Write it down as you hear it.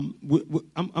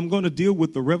I'm going to deal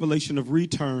with the revelation of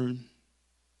return,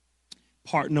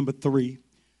 part number 3.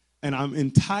 And I'm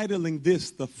entitling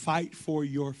this, The Fight for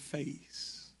Your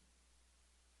Face.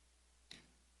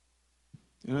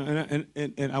 And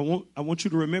I want you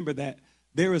to remember that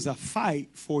there is a fight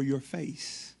for your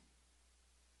face.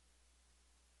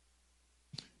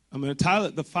 I'm going to title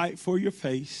it The Fight for Your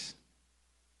Face.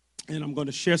 And I'm going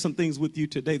to share some things with you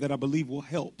today that I believe will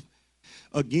help,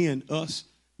 again, us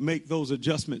make those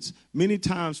adjustments. Many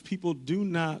times people do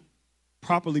not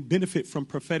properly benefit from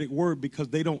prophetic word because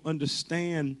they don't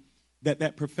understand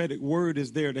that prophetic word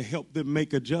is there to help them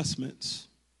make adjustments.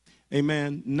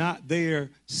 Amen. Not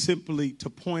there simply to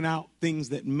point out things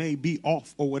that may be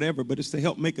off or whatever, but it's to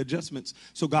help make adjustments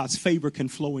so God's favor can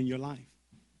flow in your life.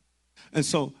 And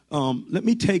so let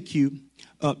me take you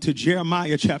to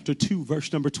Jeremiah chapter 2,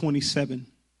 verse number 27.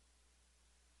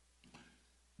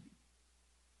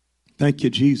 Thank you,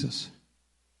 Jesus.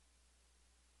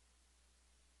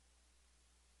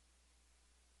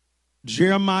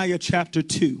 Jeremiah chapter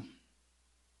 2,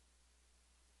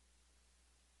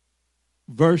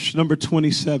 verse number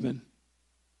 27.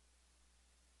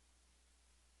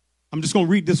 I'm just going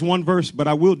to read this one verse, but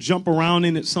I will jump around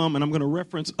in it some, and I'm going to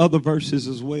reference other verses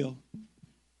as well.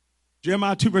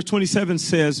 Jeremiah 2, verse 27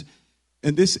 says,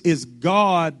 and this is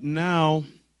God now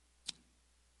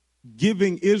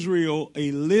giving Israel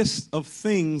a list of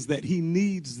things that he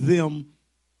needs them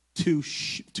to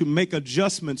make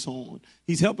adjustments on.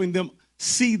 He's helping them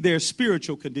see their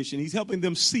spiritual condition. He's helping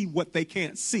them see what they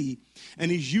can't see.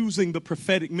 And he's using the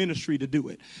prophetic ministry to do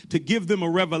it, to give them a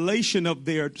revelation of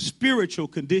their spiritual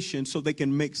condition so they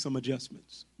can make some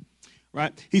adjustments.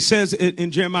 Right? He says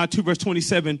in Jeremiah 2, verse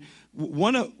 27,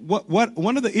 one of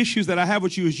the issues that I have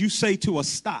with you is you say to a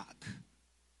stock,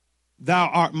 thou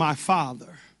art my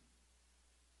father,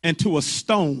 and to a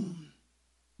stone,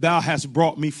 thou hast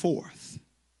brought me forth.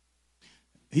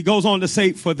 He goes on to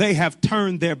say, for they have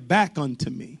turned their back unto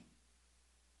me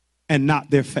and not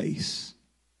their face.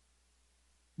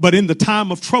 But in the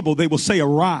time of trouble, they will say,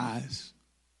 arise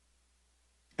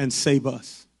and save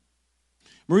us.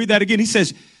 We'll read that again. He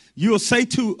says, you will say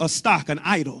to a stock, an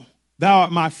idol, thou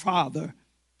art my father,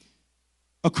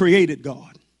 a created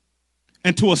God.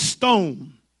 And to a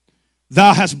stone,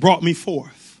 thou hast brought me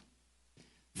forth.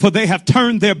 For they have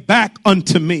turned their back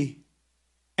unto me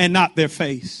and not their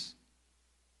face.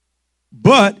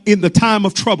 But in the time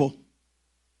of trouble,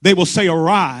 they will say,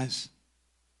 arise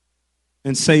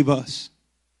and save us.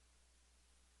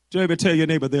 Did you ever tell your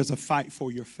neighbor there's a fight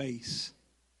for your face?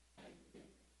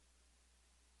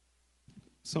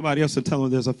 Somebody else will tell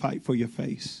them there's a fight for your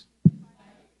face.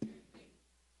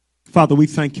 Father, we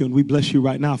thank you and we bless you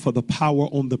right now for the power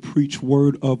on the preached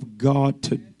word of God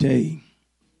today.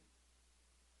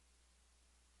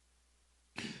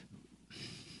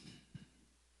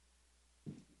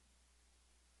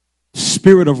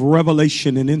 Spirit of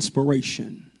revelation and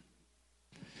inspiration,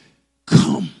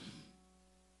 come.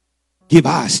 Give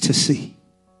eyes to see.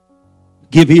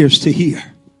 Give ears to hear.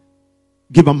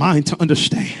 Give a mind to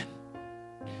understand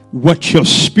what your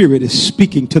spirit is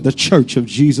speaking to the church of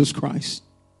Jesus Christ.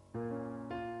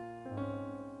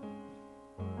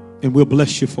 And we'll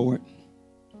bless you for it.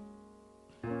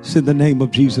 It's in the name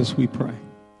of Jesus we pray.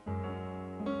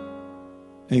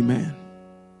 Amen.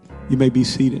 You may be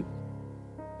seated.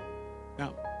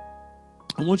 Now,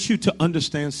 I want you to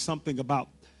understand something about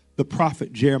the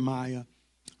prophet Jeremiah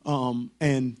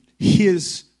and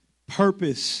his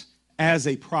purpose as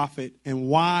a prophet and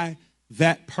why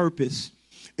that purpose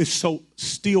is so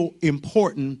still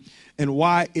important and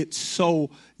why it's so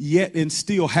yet and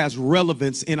still has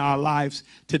relevance in our lives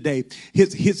today.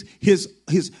 His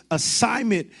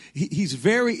assignment, he's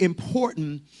very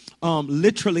important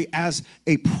literally as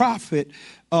a prophet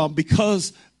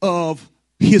because of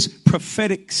his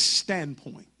prophetic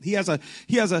standpoint. He has a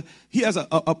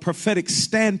prophetic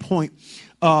standpoint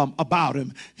about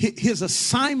him. His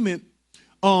assignment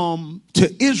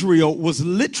to Israel was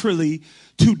literally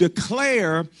to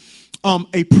declare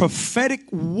a prophetic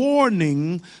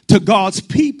warning to God's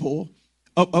people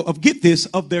of get this,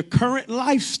 of their current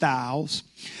lifestyles,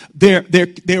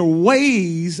 their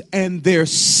ways and their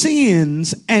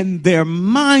sins and their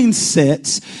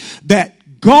mindsets that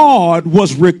God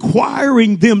was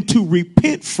requiring them to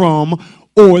repent from,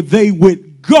 or they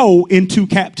would go into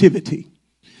captivity.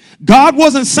 God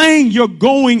wasn't saying you're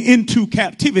going into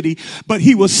captivity, but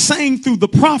he was saying through the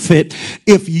prophet,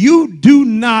 if you do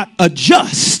not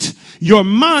adjust, your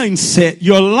mindset,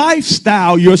 your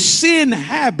lifestyle, your sin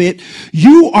habit,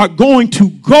 you are going to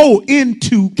go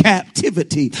into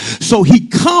captivity. So he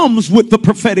comes with the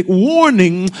prophetic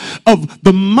warning of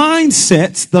the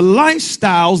mindsets, the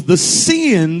lifestyles, the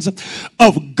sins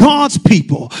of God's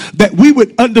people, that we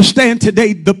would understand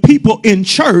today the people in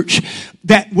church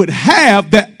that would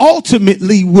have, that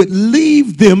ultimately would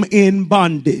leave them in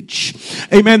bondage.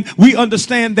 Amen. We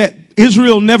understand that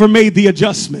Israel never made the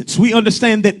adjustments. We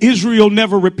understand that Israel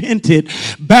never repented.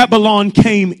 Babylon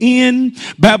came in.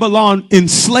 Babylon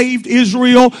enslaved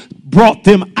Israel, brought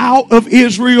them out of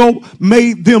Israel,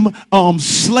 made them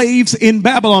slaves in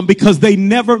Babylon because they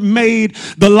never made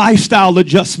the lifestyle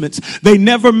adjustments. They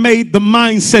never made the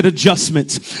mindset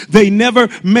adjustments. They never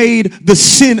made the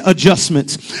sin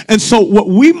adjustments. And so what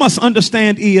we must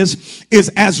understand is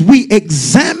as we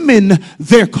examine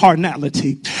their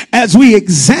carnality, as we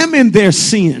examine their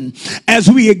sin, as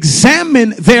we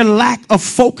examine their lack of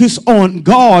focus on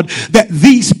God that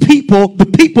these people, the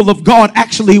people of God,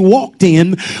 actually walked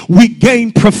in, we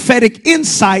gain prophetic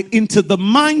insight into the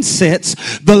mindsets,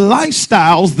 the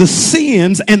lifestyles, the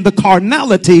sins, and the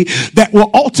carnality that will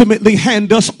ultimately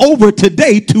hand us over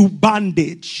today to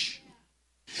bondage.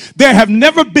 There have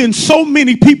never been so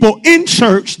many people in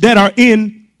church that are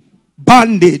in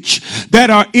bondage, that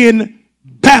are in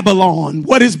Babylon.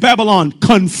 What is Babylon?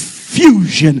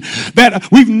 Confusion. That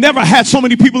we've never had so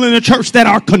many people in the church that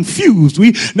are confused.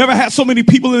 We've never had so many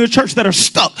people in the church that are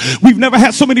stuck. We've never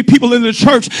had so many people in the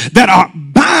church that are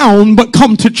bound but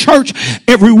come to church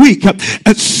every week.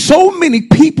 And so many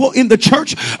people in the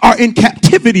church are in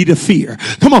captivity to fear.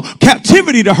 Come on,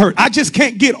 captivity to hurt. I just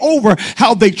can't get over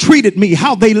how they treated me,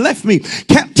 how they left me.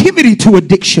 Captivity to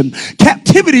addiction,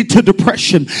 captivity to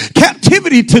depression,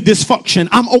 captivity to dysfunction.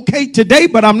 I'm okay today,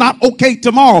 but I'm not okay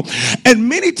tomorrow. And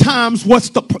many times what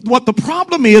the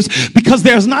problem is, because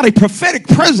there's not a prophetic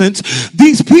presence,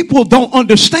 these people don't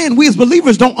understand. We as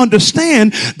believers don't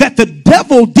understand that the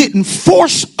devil didn't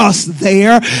force us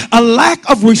there. A lack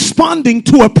of responding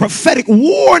to a prophetic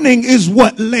warning is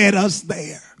what led us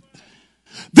there.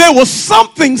 There was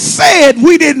something said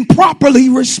we didn't properly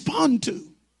respond to.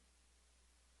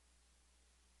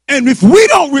 And if we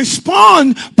don't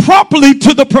respond properly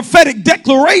to the prophetic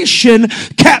declaration,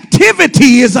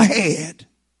 captivity is ahead.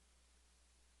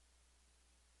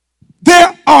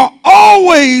 There are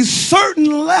always certain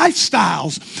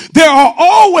lifestyles. There are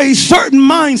always certain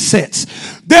mindsets.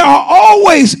 There are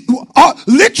always,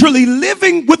 literally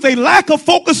living with a lack of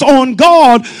focus on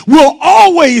God will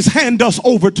always hand us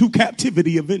over to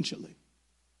captivity eventually.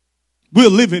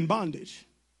 We'll live in bondage.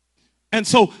 And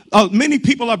so many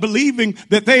people are believing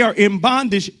that they are in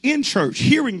bondage in church,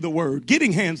 hearing the word,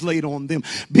 getting hands laid on them,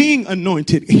 being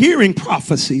anointed, hearing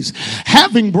prophecies,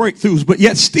 having breakthroughs, but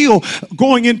yet still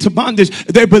going into bondage.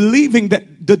 They're believing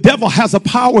that the devil has a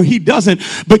power he doesn't,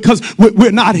 because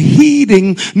we're not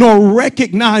heeding nor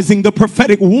recognizing the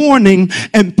prophetic warning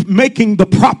and making the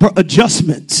proper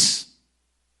adjustments.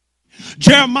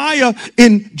 Jeremiah,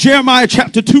 in Jeremiah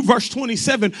chapter 2 verse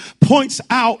 27, points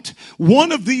out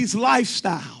one of these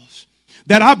lifestyles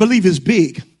that I believe is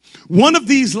big. One of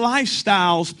these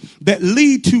lifestyles that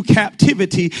lead to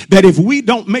captivity, that if we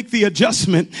don't make the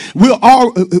adjustment, we'll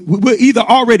either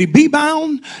already be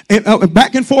bound and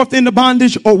back and forth into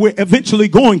bondage, or we're eventually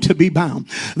going to be bound.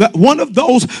 That one of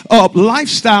those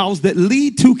lifestyles that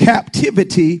lead to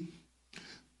captivity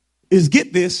is,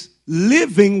 get this,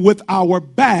 living with our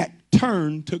back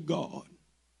turned to God.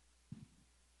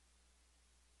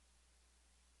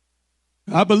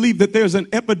 I believe that there's an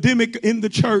epidemic in the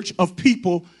church of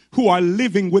people who are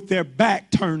living with their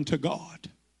back turned to God.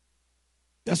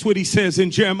 That's what he says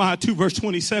in Jeremiah 2 verse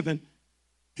 27.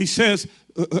 He says,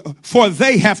 for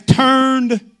they have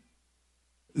turned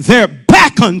their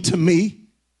back unto me,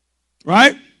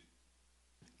 right?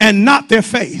 And not their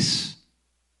face.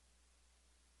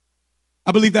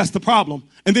 I believe that's the problem.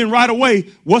 And then right away,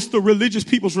 what's the religious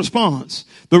people's response?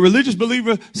 The religious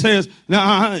believer says,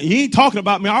 nah, you ain't talking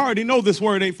about me. I already know this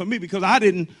word ain't for me because I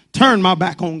didn't turn my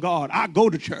back on God. I go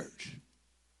to church.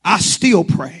 I still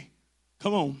pray.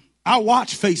 Come on. I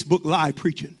watch Facebook Live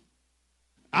preaching.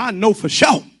 I know for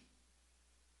sure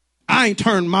I ain't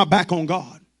turned my back on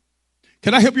God.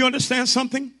 Can I help you understand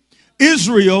something?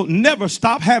 Israel never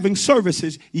stopped having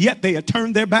services, yet they had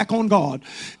turned their back on God.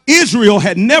 Israel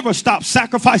had never stopped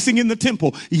sacrificing in the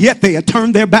temple, yet they had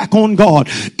turned their back on God.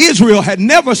 Israel had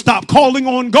never stopped calling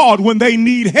on God when they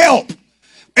need help.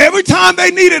 Every time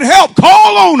they needed help,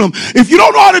 call on him. If you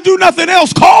don't know how to do nothing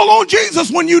else, call on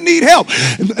Jesus when you need help.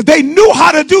 They knew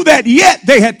how to do that, yet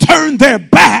they had turned their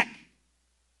back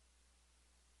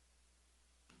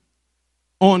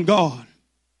on God.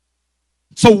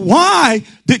 So why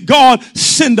did God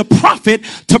send a prophet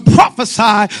to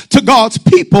prophesy to God's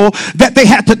people that they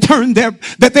had turned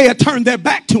their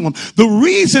back to him? The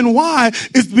reason why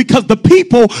is because the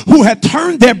people who had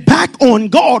turned their back on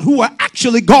God, who were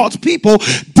actually God's people,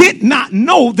 did not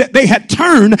know that they had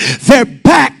turned their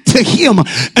back to him.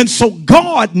 And so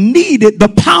God needed the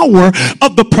power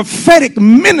of the prophetic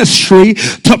ministry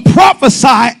to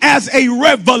prophesy as a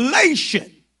revelation.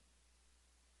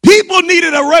 People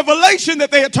needed a revelation that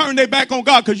they had turned their back on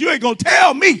God, because you ain't going to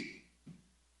tell me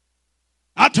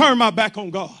I turned my back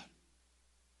on God.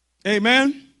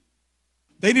 Amen.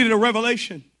 They needed a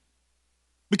revelation,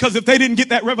 because if they didn't get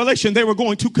that revelation, they were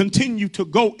going to continue to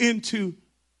go into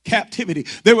captivity.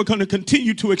 They were going to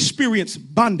continue to experience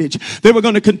bondage. They were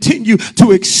going to continue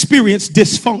to experience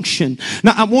dysfunction.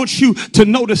 Now, I want you to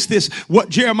notice this, what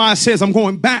Jeremiah says. I'm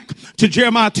going back to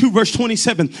Jeremiah 2 verse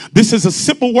 27. This is a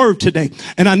simple word today,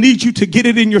 and I need you to get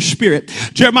it in your spirit.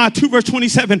 Jeremiah 2 verse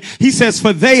 27, he says,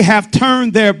 for they have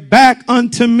turned their back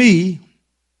unto me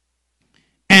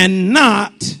and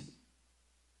not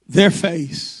their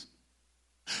face.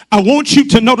 I want you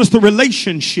to notice the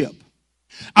relationship.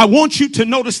 I want you to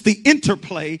notice the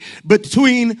interplay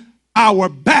between our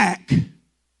back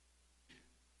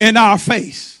and our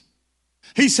face.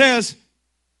 He says,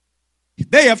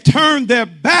 they have turned their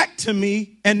back to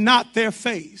me and not their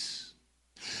face.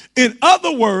 In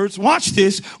other words, watch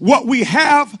this, what we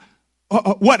have,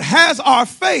 what has our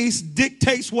face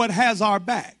dictates what has our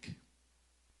back.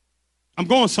 I'm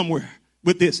going somewhere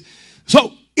with this.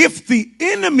 So if the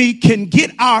enemy can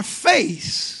get our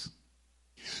face,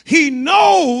 he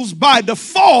knows by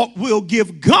default we'll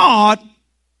give God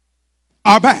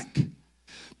our back.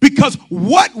 Because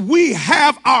what we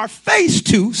have our face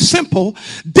to, simple,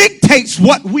 dictates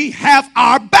what we have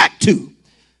our back to.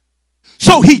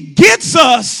 So he gets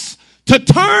us to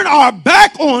turn our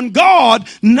back on God,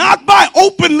 not by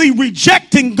openly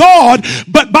rejecting God,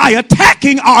 but by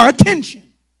attacking our attention.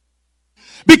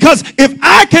 Because if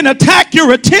I can attack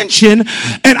your attention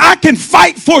and I can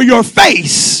fight for your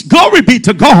face, glory be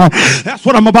to God, that's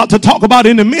what I'm about to talk about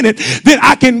in a minute, then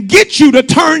I can get you to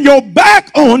turn your back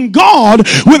on God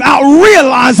without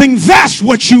realizing that's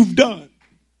what you've done.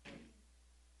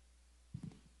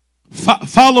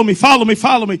 Follow me.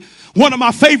 One of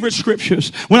my favorite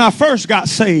scriptures when I first got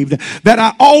saved that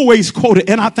I always quoted,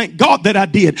 and I thank God that I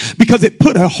did, because it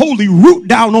put a holy root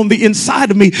down on the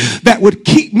inside of me that would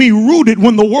keep me rooted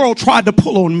when the world tried to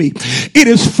pull on me. It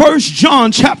is 1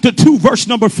 John chapter 2 verse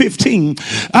number 15.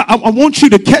 I want you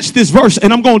to catch this verse,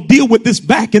 and I'm going to deal with this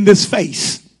back and this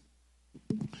face.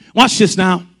 Watch this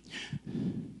now.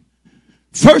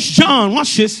 1 John,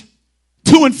 watch this,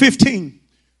 2 and 15.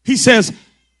 He says,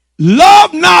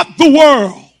 love not the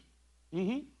world,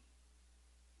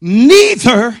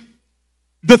 neither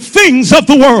the things of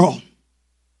the world.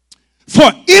 For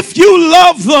if you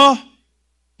love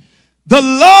the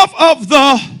love of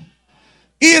the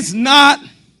is not,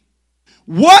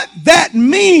 what that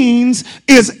means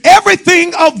is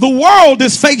everything of the world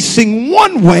is facing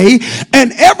one way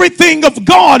and everything of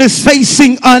God is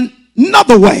facing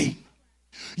another way.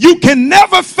 You can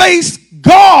never face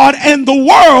God and the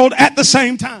world at the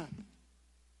same time.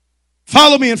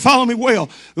 Follow me and follow me well.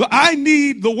 I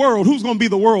need the world. Who's going to be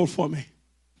the world for me?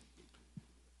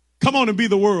 Come on and be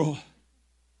the world.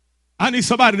 I need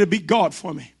somebody to be God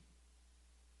for me.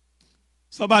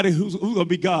 Somebody who's going to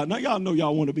be God. Now y'all know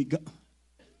y'all want to be God.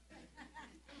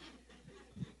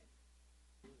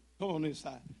 Come on this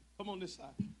side. Come on this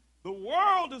side. The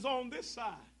world is on this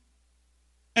side.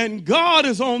 And God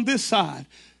is on this side.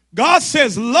 God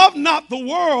says, love not the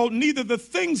world, neither the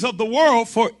things of the world.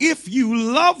 For if you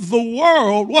love the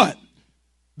world, what?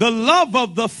 The love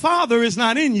of the Father is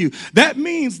not in you. That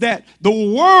means that the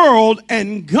world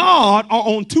and God are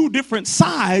on two different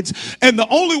sides. And the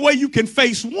only way you can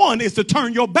face one is to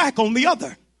turn your back on the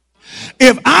other.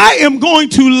 If I am going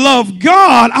to love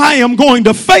God, I am going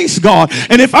to face God.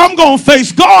 And if I'm going to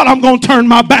face God, I'm going to turn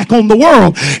my back on the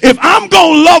world. If I'm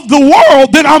going to love the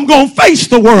world, then I'm going to face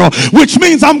the world, which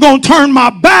means I'm going to turn my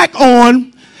back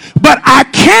on. But I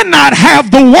cannot have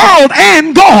the world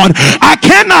and God. I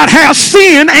cannot have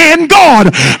sin and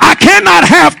God. I cannot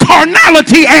have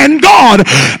carnality and God.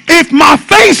 If my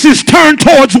face is turned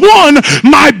towards one,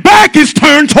 my back is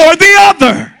turned toward the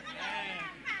other.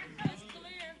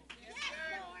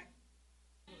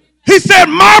 He said,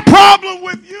 my problem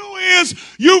with you is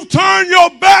You've turned your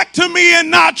back to me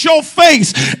and not your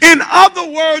face. In other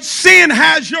words, sin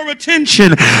has your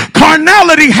attention.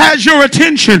 Carnality has your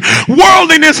attention.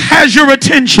 Worldliness has your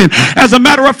attention. As a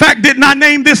matter of fact, didn't I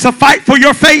name this a fight for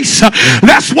your face?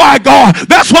 That's why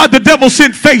the devil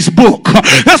sent Facebook.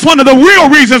 That's one of the real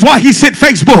reasons why he sent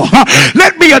Facebook.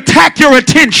 Let me attack your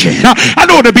attention. I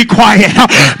know to be quiet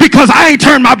because I ain't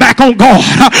turned my back on God.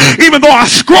 Even though I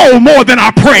scroll more than I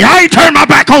pray, I ain't turned my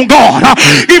back on God.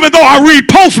 Even though I read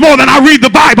posts more than I read the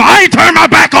Bible, I ain't turned my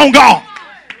back on God.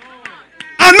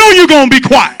 I know you're going to be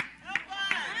quiet.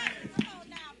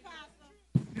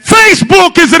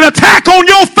 Facebook is an attack on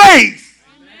your faith.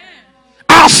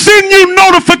 I'll send you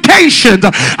notifications.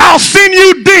 I'll send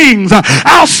you dings.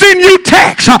 I'll send you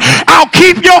texts. I'll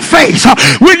keep your face.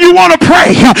 When you want to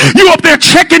pray, you up there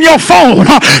checking your phone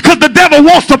because the devil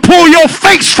wants to pull your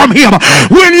face from him.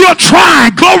 When you're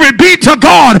trying, glory be to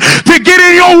God, to get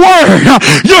in your word,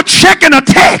 you're checking a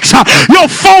text. Your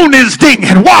phone is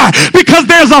dinging. Why? Because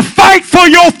there's a fight for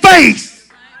your face.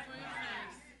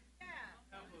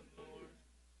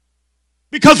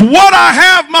 Because what I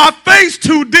have my face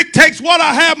to dictates what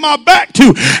I have my back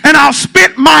to. And I'll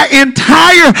spend my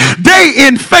entire day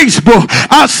in Facebook.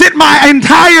 I'll sit my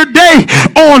entire day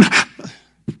on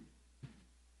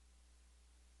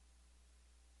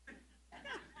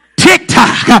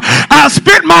TikTok. I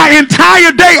spent my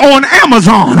entire day on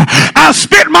Amazon. I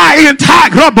spent my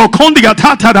entire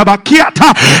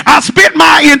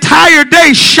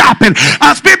day shopping.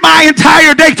 I spent my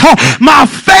entire day my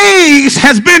face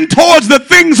has been towards the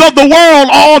things of the world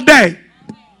all day.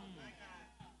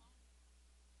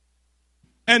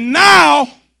 And now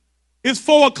it's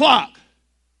 4 o'clock.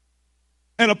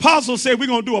 And Apostle said we're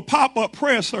going to do a pop-up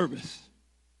prayer service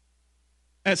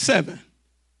at 7.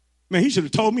 Man, he should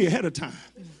have told me ahead of time.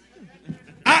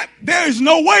 There is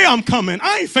no way I'm coming.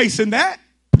 I ain't facing that.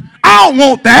 I don't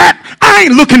want that. I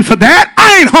ain't looking for that.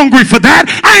 I ain't hungry for that.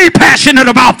 I ain't passionate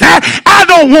about that. I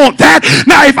don't want that.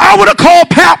 Now, if I would have called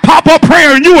pop-up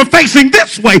prayer and you were facing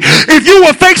this way, if you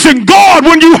were facing God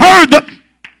when you heard the...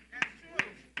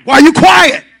 Why are you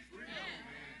quiet?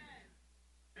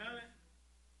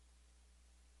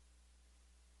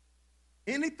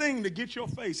 Anything to get your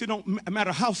face, it don't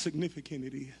matter how significant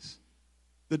it is.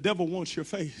 The devil wants your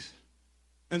face.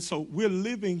 And so we're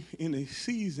living in a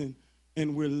season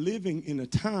and we're living in a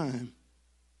time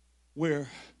where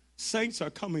saints are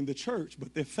coming to church,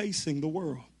 but they're facing the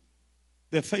world.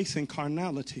 They're facing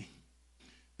carnality.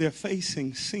 They're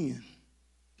facing sin.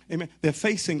 Amen. They're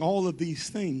facing all of these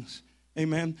things.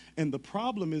 Amen. And the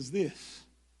problem is this.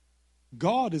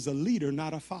 God is a leader,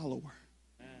 not a follower.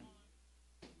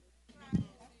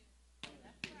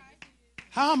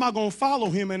 How am I going to follow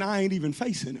him and I ain't even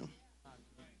facing him?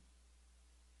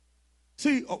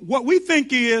 See, what we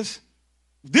think is,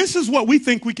 this is what we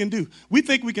think we can do. We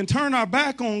think we can turn our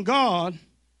back on God,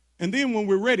 and then when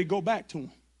we're ready, go back to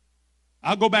him.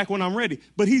 I'll go back when I'm ready.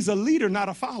 But he's a leader, not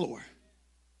a follower.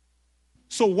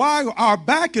 So while our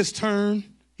back is turned,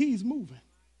 he's moving.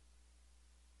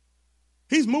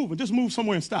 He's moving. Just move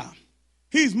somewhere and stop.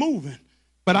 He's moving.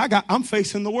 But I'm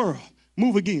facing the world.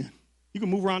 Move again. You can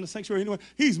move around the sanctuary anyway.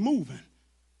 He's moving.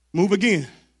 Move again.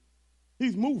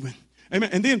 He's moving. Amen.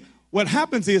 And then what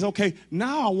happens is, okay,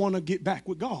 now I want to get back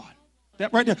with God.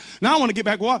 That right there. Now I want to get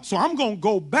back with God. So I'm going to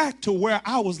go back to where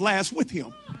I was last with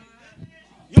him.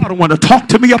 Y'all don't want to talk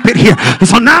to me up in here.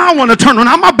 So now I want to turn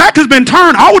around. Now my back has been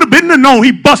turned. I would have been to know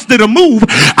he busted a move.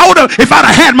 If I'd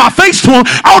have had my face to him,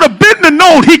 I would have been to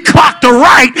know he clocked a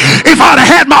right. If I'd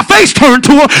have had my face turned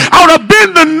to him, I would have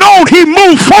been to know he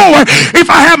moved forward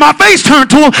if I had my face turned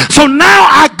to him. So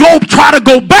now I try to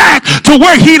go back to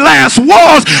where he last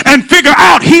was and figure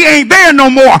out he ain't there no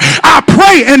more. I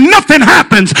pray and nothing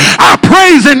happens. I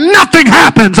praise and nothing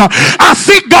happens. I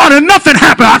seek God and nothing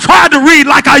happens. I tried to read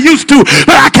like I used to,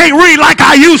 but I can't read like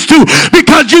I used to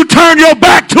because you turn your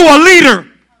back to a leader.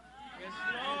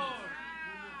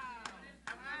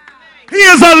 He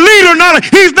is a leader,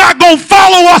 he's not going to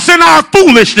follow us in our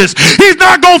foolishness. He's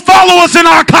not going to follow us in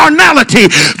our carnality.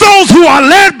 Those who are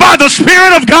led by the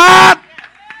Spirit of God.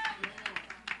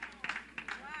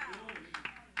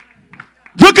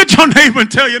 Look at your neighbor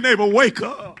and tell your neighbor, wake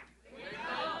up.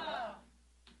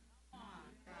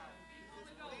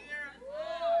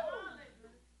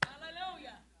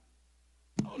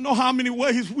 I don't know how many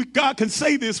ways God can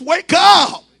say this. Wake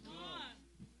up.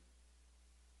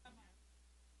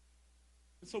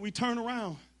 And so we turn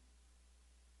around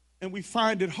and we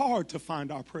find it hard to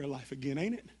find our prayer life again,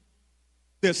 ain't it?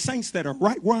 There's saints that are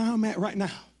right where I'm at right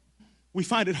now. We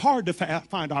find it hard to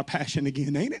find our passion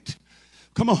again, ain't it?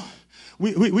 Come on.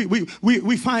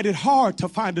 We find it hard to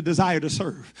find a desire to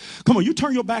serve. Come on, you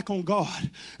turn your back on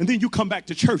God and then you come back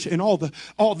to church and all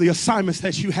the assignments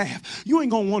that you have. You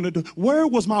ain't going to want to do. Where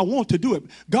was my want to do it?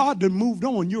 God done moved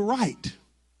on. You're right.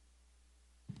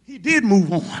 He did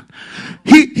move on.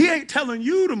 He ain't telling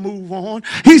you to move on.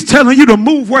 He's telling you to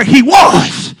move where he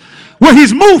was. Where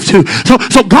he's moved to.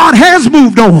 So God has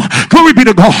moved on. Glory be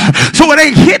to God. So it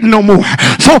ain't hitting no more.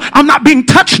 So I'm not being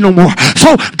touched no more.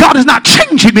 So God is not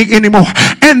changing me anymore.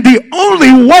 And the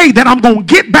only way that I'm going to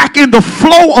get back in the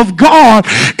flow of God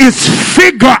is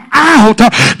figure out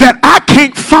that I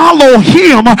can't follow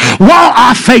him while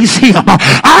I face him.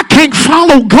 I can't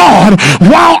follow God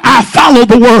while I follow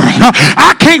the world.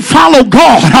 I can't follow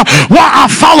God while I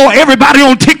follow everybody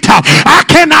on TikTok. I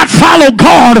cannot follow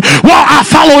God while I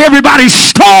follow everybody's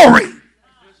story.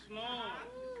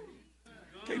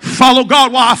 Follow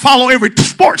God while I follow every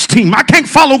sports team. I can't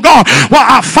follow God while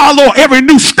I follow every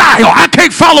new style. I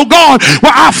can't follow God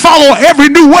while I follow every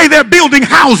new way they're building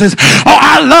houses. Oh,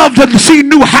 I love to see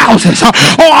new houses.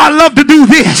 Oh, I love to do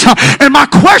this. And my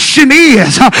question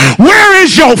is, where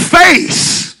is your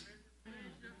face?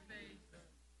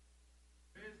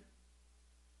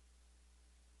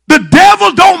 The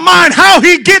devil don't mind how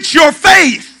he gets your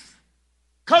faith.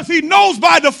 Because he knows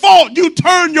by default you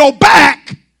turn your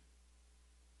back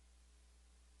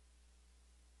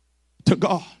to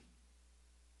God.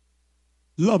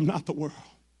 Love not the world.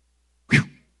 Whew.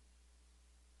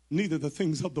 Neither the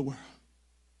things of the world.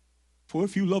 For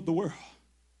if you love the world,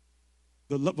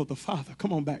 the love of the Father,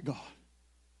 come on back, God.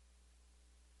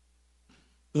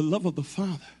 The love of the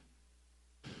Father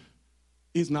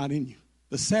is not in you.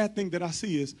 The sad thing that I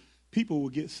see is people will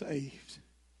get saved.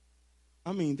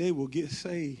 I mean, they will get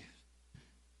saved.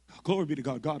 Glory be to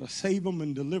God. God will save them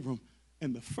and deliver them.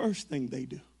 And the first thing they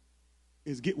do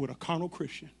is get with a carnal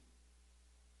Christian.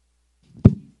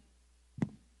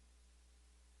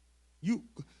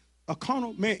 A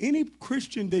carnal, man, any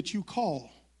Christian that you call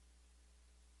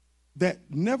that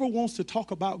never wants to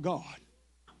talk about God,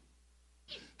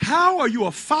 how are you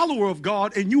a follower of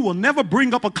God and you will never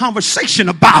bring up a conversation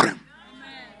about him?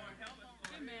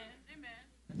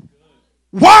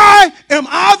 Why am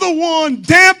I the one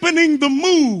dampening the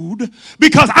mood?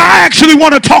 Because I actually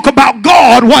want to talk about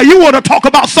God while you want to talk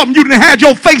about something you didn't have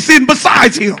your face in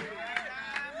besides him.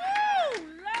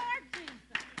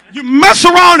 You mess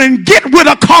around and get with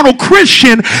a carnal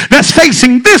Christian that's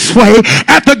facing this way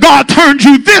after God turned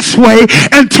you this way,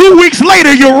 and 2 weeks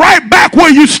later you're right back where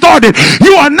you started.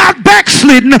 You are not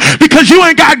backslidden because you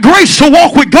ain't got grace to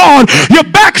walk with God. You're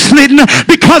backslidden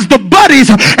because the buddies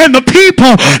and the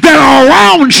people that are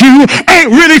around you ain't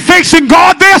really facing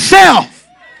God themselves.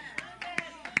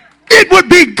 It would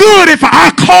be good if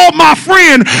I called my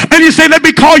friend and you say, let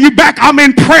me call you back. I'm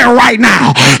in prayer right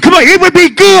now. Come on. It would be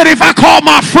good if I called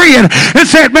my friend and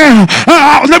said, man,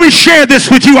 let me share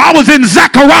this with you. I was in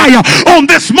Zechariah on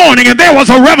this morning and there was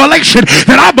a revelation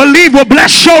that I believe will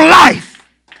bless your life.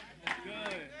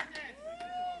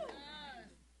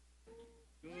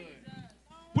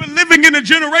 We're living in a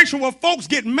generation where folks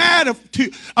get mad at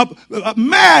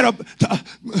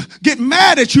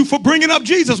you for bringing up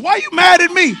Jesus. Why are you mad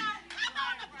at me?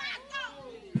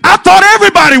 I thought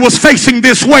everybody was facing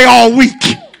this way all week.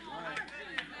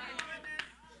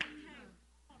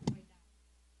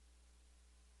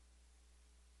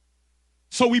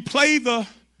 So we play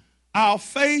I'll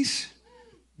face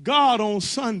God on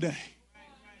Sunday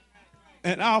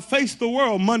and I'll face the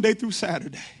world Monday through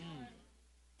Saturday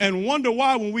and wonder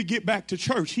why when we get back to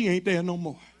church he ain't there no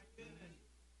more.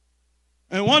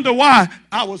 And wonder why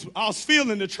I was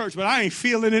feeling the church but I ain't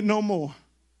feeling it no more.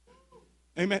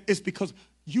 Amen. It's because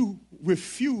you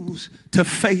refuse to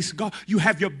face God. You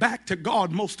have your back to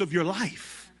God most of your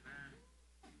life.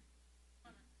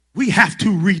 We have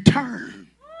to return.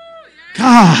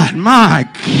 God, my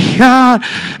God,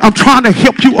 I'm trying to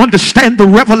help you understand the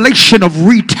revelation of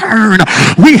return.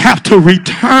 We have to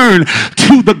return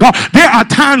to the God. There are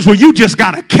times where you just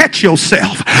got to catch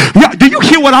yourself. Do you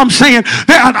hear what I'm saying?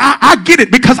 I get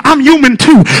it because I'm human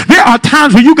too. There are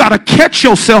times where you got to catch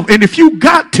yourself, and if you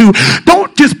got to,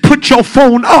 don't just put your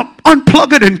phone up.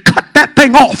 Unplug it and cut that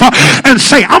thing off and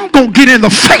say, I'm going to get in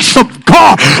the face of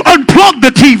God. Unplug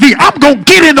the TV. I'm going to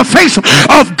get in the face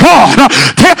of God.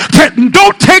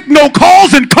 Don't take no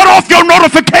calls and cut off your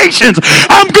notifications.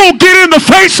 I'm going to get in the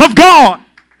face of God.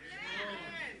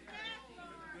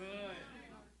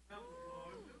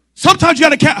 Sometimes you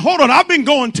got to hold on. I've been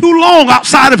going too long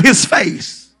outside of his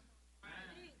face.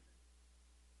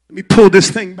 Let me pull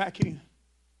this thing back in.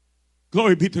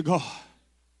 Glory be to God.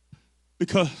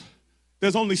 Because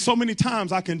there's only so many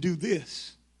times I can do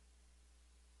this.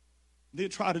 Then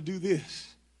try to do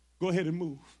this. Go ahead and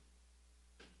move.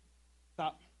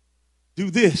 Stop.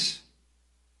 Do this.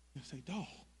 And say, dog,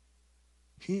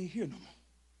 he ain't here no more.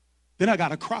 Then I got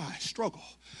to cry, struggle.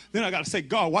 Then I got to say,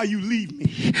 God, why you leave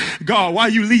me? God, why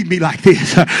you leave me like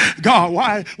this? God,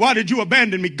 why did you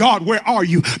abandon me? God, where are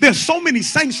you? There's so many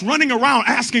saints running around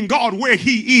asking God where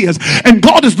he is. And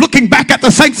God is looking back at the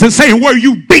saints and saying, where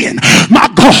you been?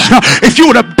 My God, if you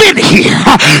would have been here,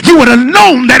 you would have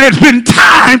known that it's been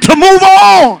time to move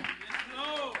on.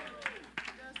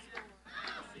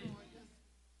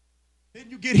 Then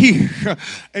you get here.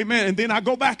 Amen. And then I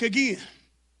go back again.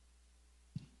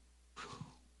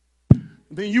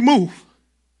 Then you move.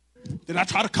 Then I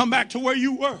try to come back to where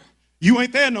you were. You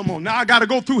ain't there no more. Now I got to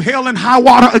go through hell and high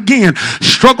water again.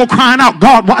 Struggle crying out,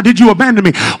 God, why did you abandon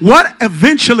me? What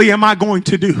eventually am I going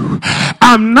to do?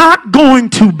 I'm not going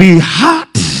to be hot.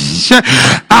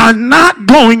 I'm not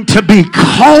going to be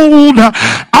cold.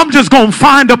 I'm just going to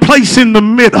find a place in the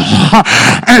middle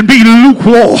and be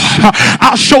lukewarm.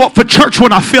 I'll show up for church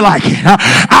when I feel like it.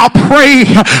 I'll pray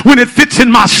when it fits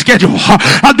in my schedule.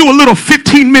 I'll do a little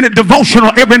 15-minute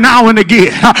devotional every now and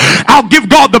again. I'll give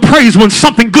God the praise when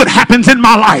something good happens in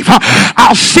my life.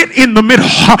 I'll sit in the middle.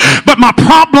 But my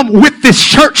problem with this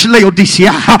church,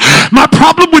 Laodicea, my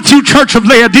problem with you, church of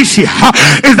Laodicea,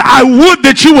 is I would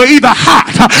that you were either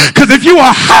hot. Because if you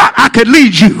are hot, I could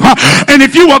lead you. And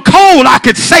if you are cold, I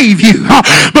could save you.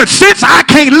 But since I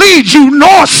can't lead you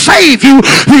nor save you,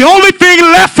 the only thing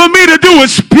left for me to do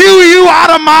is spew you out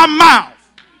of my mouth.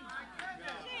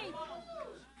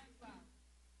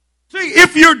 See,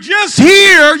 if you're just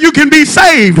here, you can be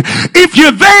saved. If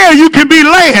you're there, you can be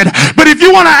led. But if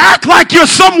you want to act like you're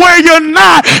somewhere you're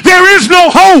not, there is no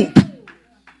hope.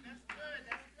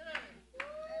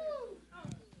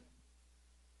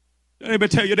 Neighbor,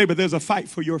 tell your neighbor, there's a fight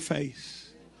for your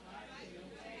face.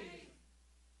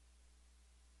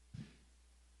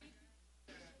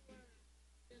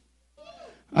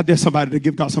 I dare somebody to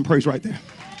give God some praise right there.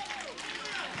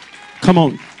 Come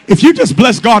on. If you just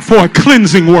bless God for a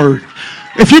cleansing word,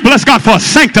 if you bless God for a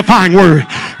sanctifying word,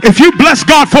 if you bless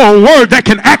God for a word that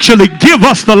can actually give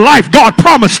us the life God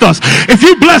promised us, if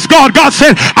you bless God, God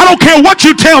said, I don't care what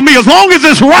you tell me, as long as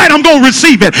it's right, I'm going to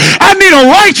receive it. I need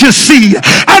a righteous seed.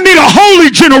 I need a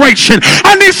holy generation.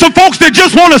 I need some folks that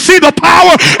just want to see the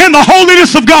power and the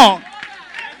holiness of God.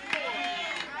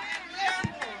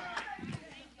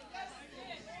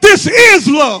 This is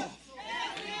love.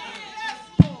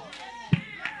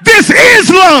 This is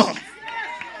love.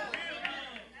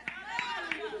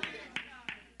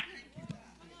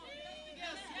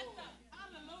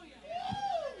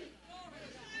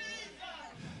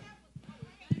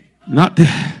 Not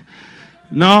that.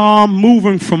 No, I'm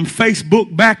moving from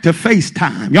Facebook back to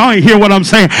FaceTime. Y'all ain't hear what I'm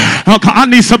saying. I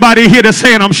need somebody here to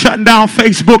say, I'm shutting down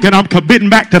Facebook and I'm committing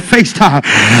back to FaceTime.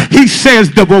 He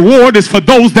says the reward is for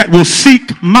those that will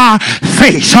seek my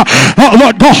face.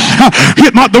 Lord God,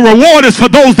 the reward is for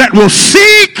those that will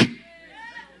seek.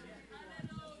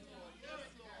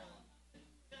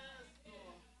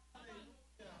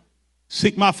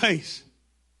 Seek my face.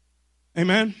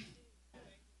 Amen.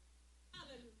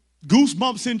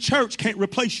 Goosebumps in church can't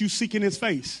replace you seeking his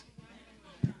face.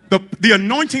 The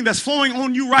anointing that's flowing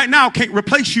on you right now can't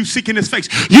replace you seeking his face.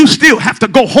 You still have to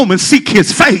go home and seek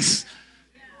his face.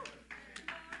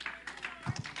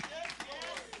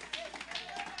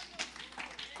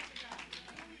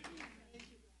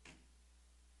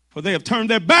 For they have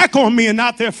turned their back on me and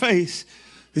not their face.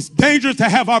 It's dangerous to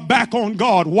have our back on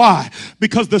God. Why?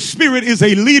 Because the Spirit is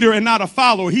a leader and not a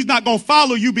follower. He's not going to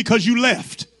follow you because you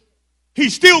left.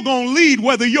 He's still going to lead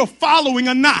whether you're following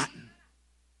or not.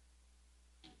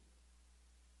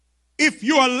 If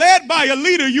you're led by a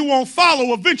leader you won't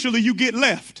follow, eventually you get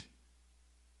left.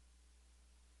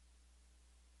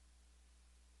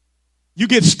 You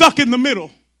get stuck in the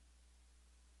middle.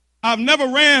 I've never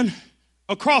ran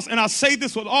across, and I say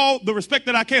this with all the respect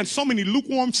that I can, so many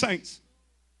lukewarm saints.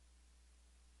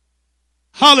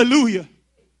 Hallelujah.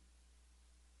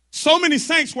 So many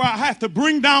saints where I have to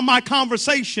bring down my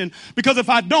conversation because if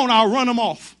I don't, I'll run them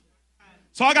off.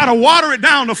 So I got to water it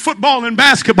down to football and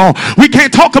basketball. We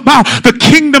can't talk about the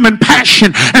kingdom and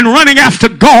passion and running after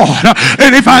God.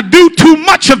 And if I do too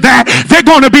much of that, they're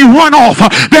going to be run off.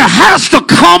 There has to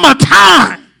come a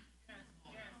time.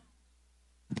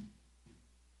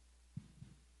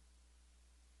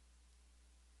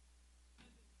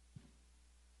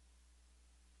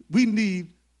 We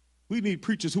need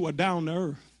preachers who are down to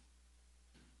earth.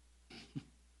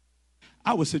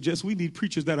 I would suggest we need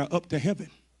preachers that are up to heaven.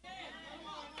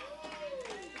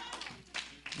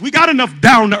 We got enough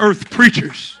down to earth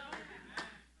preachers.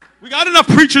 We got enough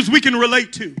preachers we can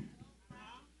relate to.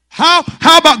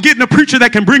 How about getting a preacher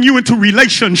that can bring you into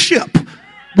relationship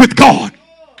with God?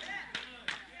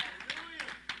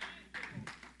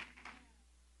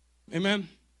 Amen.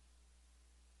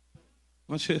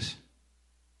 Watch this.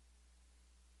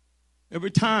 Every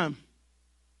time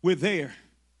we're there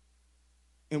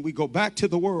and we go back to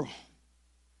the world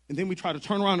and then we try to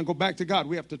turn around and go back to God,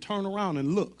 we have to turn around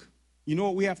and look. You know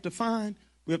what we have to find?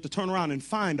 We have to turn around and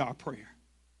find our prayer.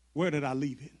 Where did I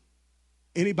leave it?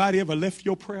 Anybody ever left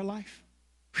your prayer life?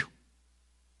 Whew.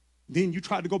 Then you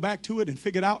tried to go back to it and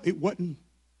figured out it wasn't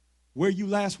where you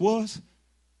last was.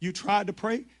 You tried to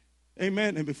pray.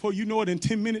 Amen. And before you know it, in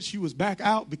 10 minutes, you was back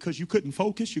out because you couldn't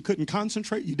focus. You couldn't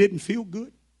concentrate. You didn't feel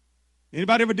good.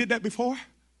 Anybody ever did that before?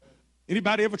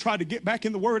 Anybody ever tried to get back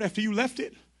in the word after you left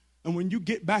it? And when you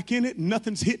get back in it,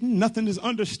 nothing's hitting, nothing is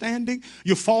understanding.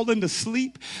 You're falling to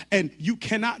sleep and you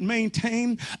cannot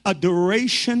maintain a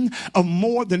duration of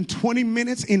more than 20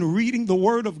 minutes in reading the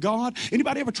word of God.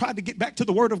 Anybody ever tried to get back to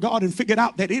the word of God and figured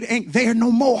out that it ain't there no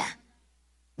more?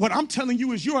 What I'm telling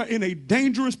you is you are in a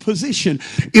dangerous position.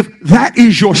 If that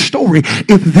is your story,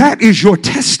 if that is your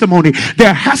testimony,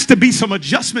 there has to be some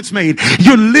adjustments made.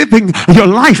 You're living your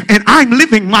life and I'm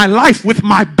living my life with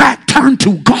my back turned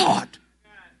to God.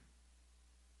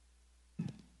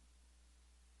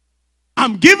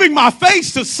 I'm giving my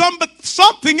face to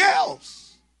something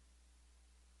else.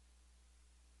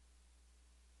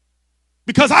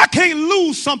 Because I can't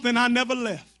lose something I never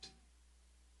left.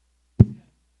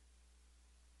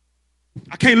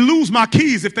 I can't lose my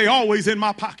keys if they're always in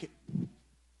my pocket.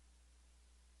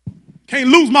 Can't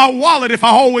lose my wallet if I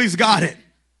always got it.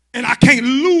 And I can't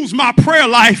lose my prayer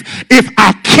life if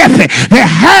I kept it. There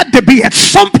had to be at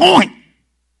some point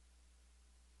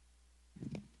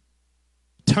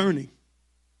turning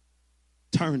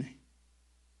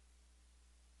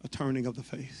a turning of the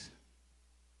face.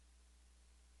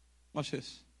 Watch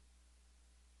this.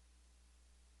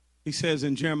 He says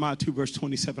in Jeremiah 2 verse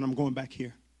 27, I'm going back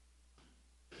here.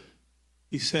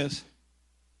 He says,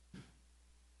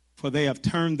 for they have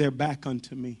turned their back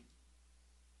unto me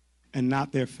and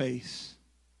not their face.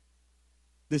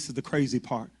 This is the crazy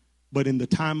part. But in the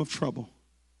time of trouble,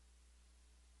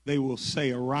 they will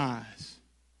say, arise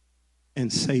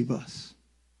and save us.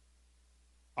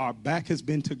 Our back has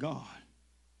been to God,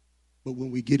 but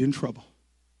when we get in trouble,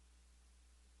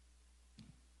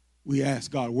 we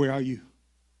ask God, where are you?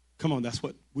 Come on, that's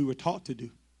what we were taught to do.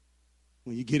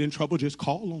 When you get in trouble, just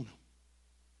call on him.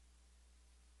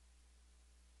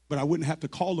 But I wouldn't have to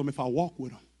call him if I walk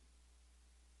with him.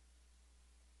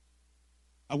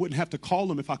 I wouldn't have to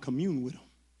call him if I commune with him.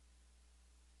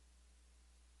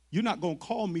 You're not going to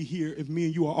call me here if me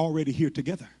and you are already here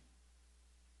together.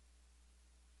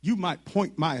 You might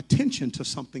point my attention to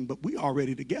something, but we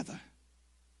already together.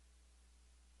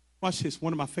 Watch this,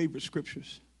 one of my favorite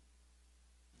scriptures.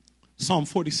 Psalm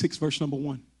 46, verse number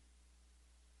 1.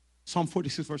 Psalm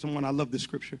 46, verse number 1. I love this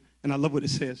scripture, and I love what it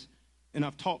says. And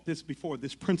I've taught this before,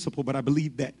 this principle, but I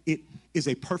believe that it is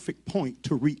a perfect point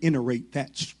to reiterate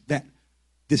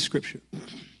this scripture.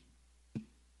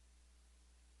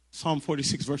 Psalm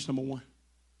 46, verse number 1.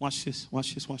 Watch this,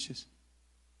 watch this, watch this.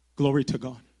 Glory to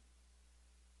God.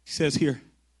 He says here,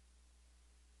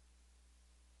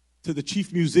 to the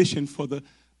chief musician for the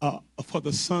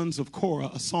sons of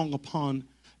Korah, a song upon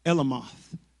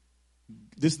Elamoth.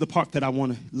 This is the part that I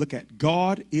want to look at.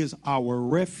 God is our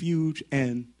refuge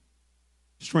and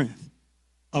strength.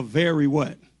 A very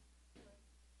what?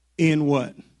 In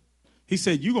what? He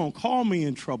said, you're going to call me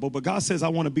in trouble, but God says I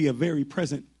want to be a very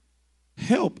present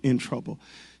help in trouble.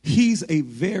 He's a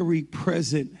very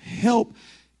present help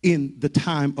in the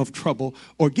time of trouble.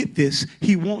 Or get this,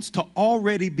 he wants to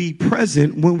already be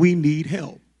present when we need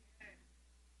help.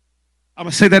 I'm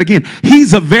going to say that again.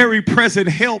 He's a very present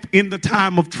help in the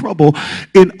time of trouble.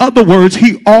 In other words,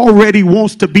 he already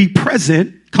wants to be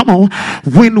present. Come on,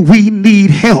 when we need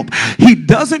help. He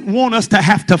doesn't want us to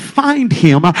have to find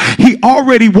him. He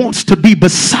already wants to be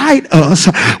beside us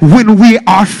when we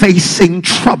are facing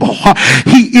trouble.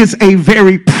 He is a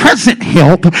very present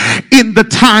help in the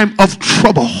time of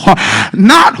trouble.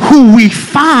 Not who we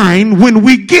find when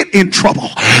we get in trouble.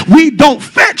 We don't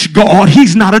fetch God.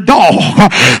 He's not a dog.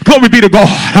 Glory be to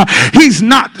God. He's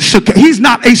not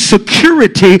a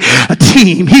security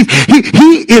team.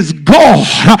 He is God.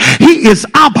 He is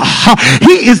Abba.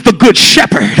 He is the good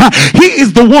shepherd. He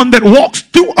is the one that walks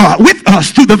through with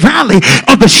us through the valley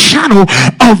of the shadow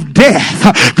of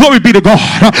death. Glory be to God.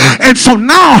 And so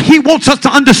now he wants us to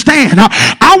understand,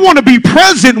 I want to be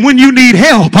present when you need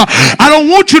help. I don't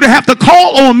want you to have to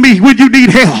call on me when you need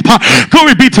help.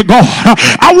 Glory be to God.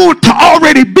 I want to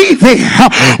already be there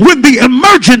when the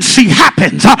emergency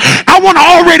happens. I want to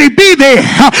already be there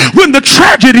when the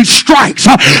tragedy strikes.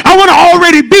 I want to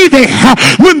already be there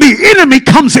when the enemy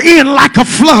comes in like a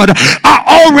flood.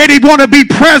 I already want to be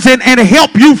present and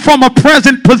help you from a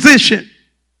present position.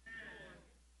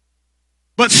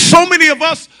 But so many of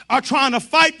us are trying to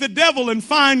fight the devil and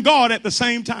find God at the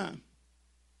same time.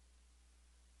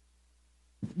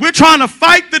 We're trying to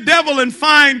fight the devil and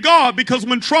find God because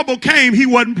when trouble came, he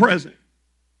wasn't present.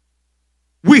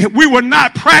 We were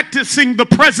not practicing the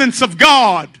presence of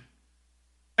God.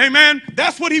 Amen.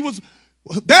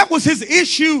 That was his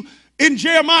issue in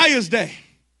Jeremiah's day.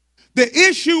 The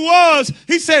issue was,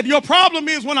 he said, your problem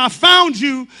is when I found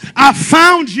you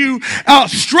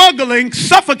struggling,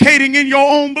 suffocating in your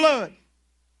own blood.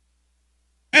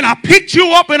 And I picked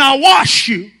you up and I washed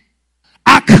you.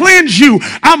 I cleansed you.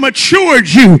 I matured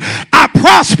you. I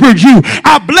prospered you.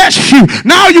 I blessed you.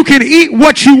 Now you can eat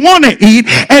what you want to eat.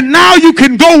 And now you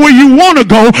can go where you want to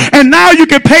go. And now you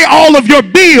can pay all of your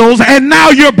bills. And now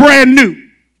you're brand new.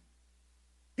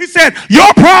 He said,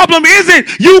 your problem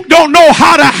isn't you don't know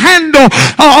how to handle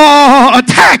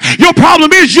attack. Your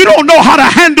problem is you don't know how to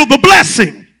handle the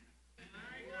blessing.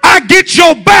 I get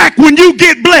your back when you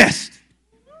get blessed.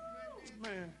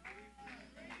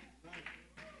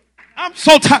 I'm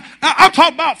so tired. I'm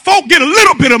talking about folk get a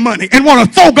little bit of money and want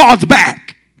to throw God's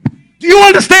back. Do you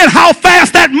understand how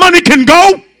fast that money can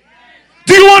go?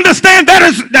 Do you understand that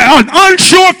is an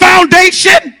unsure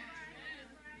foundation?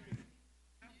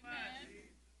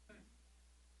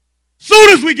 Soon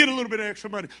as we get a little bit of extra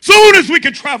money, soon as we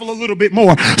can travel a little bit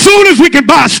more, soon as we can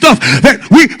buy stuff that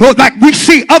we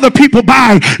see other people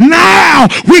buy, now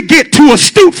we get too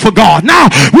astute for God. Now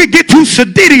we get too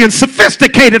sedity and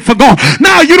sophisticated for God.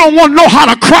 Now you don't want to know how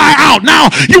to cry out. Now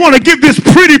you want to give this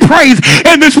pretty praise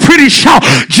and this pretty shout.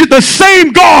 The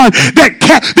same God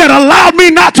that allowed me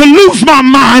not to lose my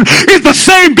mind is the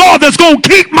same God that's going to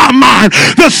keep my mind.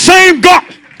 The same God.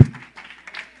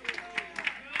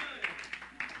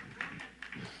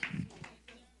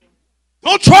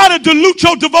 Don't try to dilute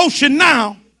your devotion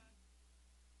now.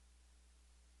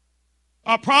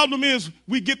 Our problem is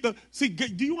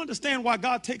do you understand why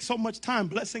God takes so much time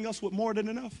blessing us with more than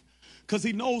enough? Because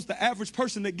he knows the average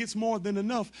person that gets more than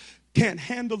enough can't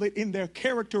handle it in their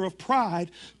character of pride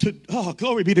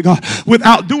glory be to God,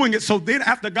 without doing it. So then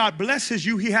after God blesses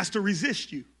you, he has to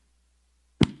resist you.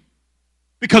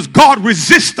 Because God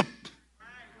resists them.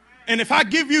 And if I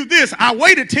give you this, I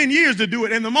waited 10 years to do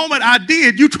it. And the moment I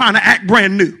did, you trying to act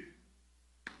brand new.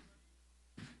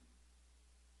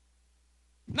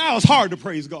 Now it's hard to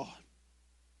praise God.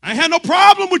 I had no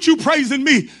problem with you praising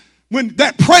me when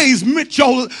that praise meant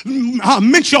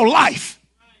your life.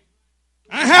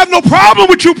 I have no problem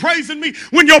with you praising me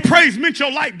when your praise meant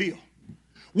your light bill.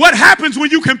 What happens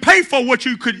when you can pay for what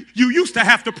you used to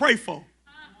have to pray for?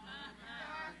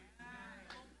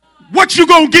 What you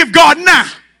gonna give God now?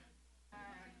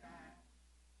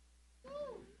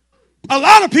 A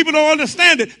lot of people don't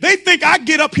understand it. They think I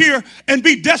get up here and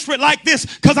be desperate like this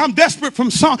because I'm desperate for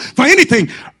anything.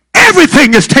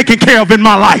 Everything is taken care of in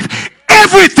my life.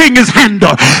 Everything is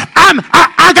handled.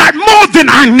 I got more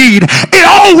than I need. It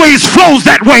always flows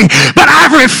that way. But I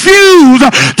refuse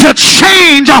to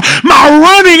change my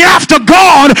running after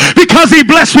God because he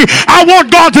blessed me. I want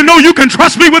God to know you can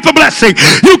trust me with the blessing.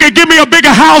 You can give me a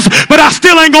bigger house, but I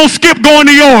still ain't going to skip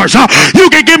going to yours. You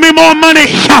can give me more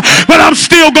money, but I'm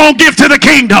still going to give to the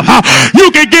kingdom.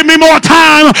 You can give me more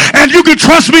time, and you can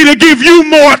trust me to give you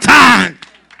more time.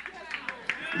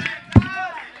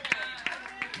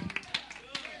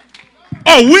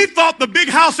 Oh, we thought the big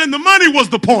house and the money was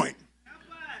the point.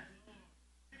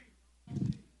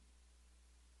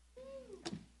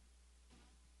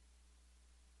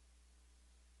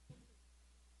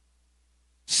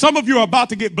 Some of you are about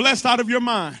to get blessed out of your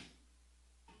mind.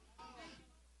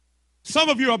 Some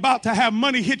of you are about to have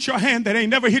money hit your hand that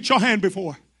ain't never hit your hand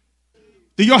before.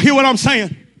 Do y'all hear what I'm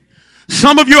saying?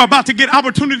 Some of you are about to get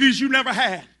opportunities you never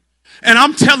had. And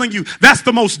I'm telling you, that's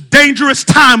the most dangerous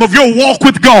time of your walk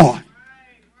with God.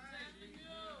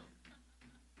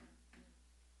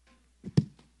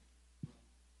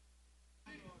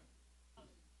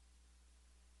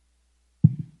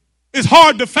 It's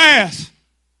hard to fast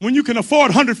when you can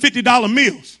afford $150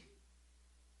 meals.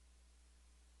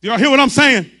 Do y'all hear what I'm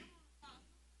saying?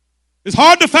 It's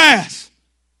hard to fast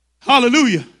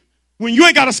Hallelujah. When you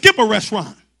ain't got to skip a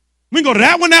restaurant. We can go to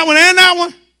that one, and that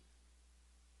one.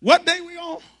 What day we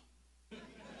on?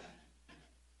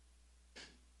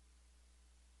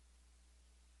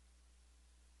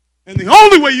 And the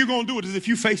only way you're going to do it is if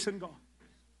you're facing God.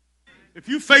 If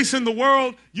you're facing the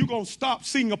world, you're going to stop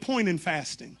seeing a point in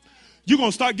fasting. You're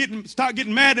going to start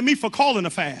getting mad at me for calling a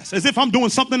fast, as if I'm doing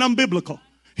something unbiblical.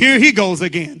 Here he goes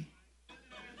again.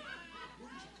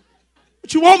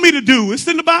 What you want me to do? It's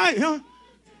in the Bible. Huh?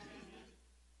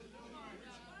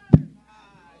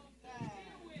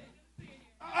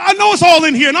 I know it's all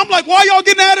in here. And I'm like, why y'all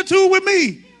getting an attitude with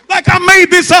me? Like I made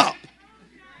this up.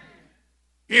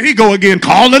 Here he go again,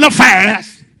 calling a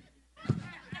fast.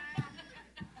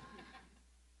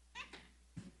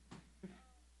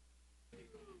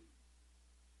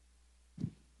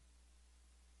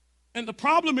 And the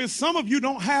problem is some of you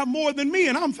don't have more than me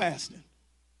and I'm fasting.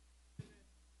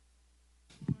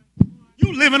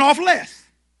 You living off less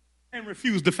and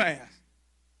refuse to fast.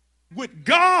 Would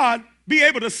God be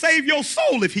able to save your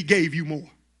soul if he gave you more?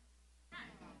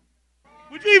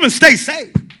 Would you even stay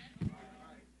saved?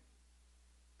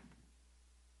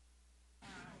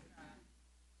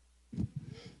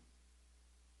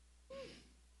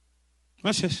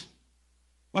 Watch this.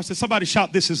 Watch this. Somebody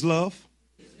shout, "This is love."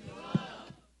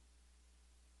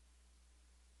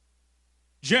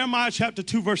 Jeremiah chapter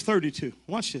 2, verse 32.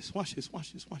 Watch this. Watch this.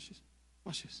 Watch this. Watch this.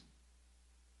 Watch this.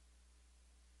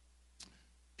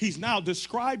 He's now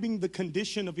describing the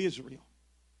condition of Israel.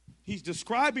 He's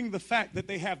describing the fact that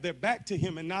they have their back to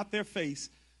him and not their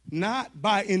face, not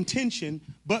by intention,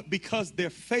 but because their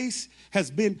face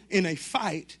has been in a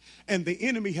fight and the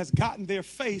enemy has gotten their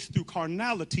face through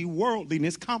carnality,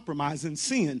 worldliness, compromise, and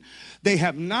sin. They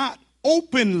have not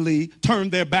openly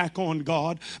turned their back on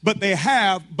God, but they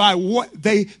have by what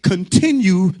they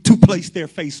continue to place their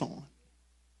face on.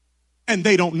 And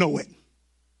they don't know it.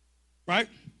 Right?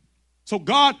 So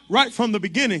God, right from the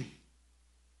beginning,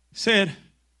 said,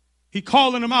 he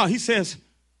calling them out. He says,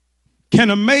 can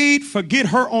a maid forget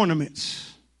her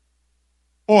ornaments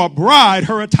or a bride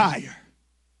her attire?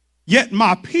 Yet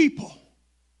my people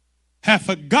have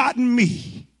forgotten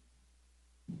me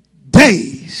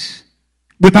days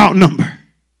without number.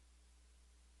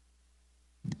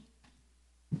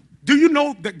 Do you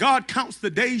know that God counts the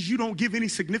days you don't give any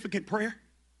significant prayer?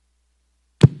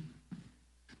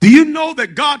 Do you know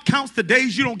that God counts the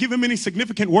days you don't give him any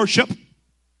significant worship?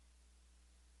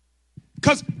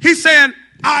 Because he's saying,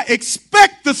 I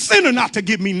expect the sinner not to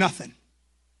give me nothing.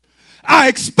 I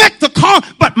expect the car,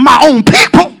 but my own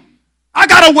people, I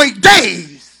got to wait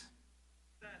days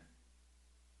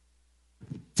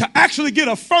to actually get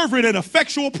a fervent and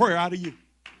effectual prayer out of you.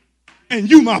 And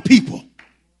you, my people.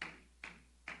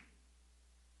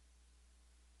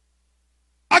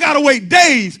 I got to wait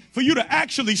days for you to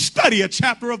actually study a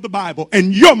chapter of the Bible.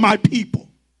 And you're my people.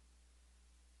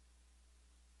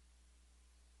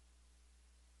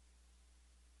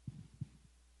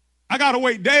 I got to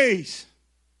wait days.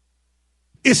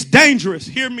 It's dangerous.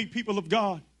 Hear me, people of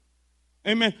God.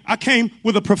 Amen. I came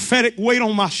with a prophetic weight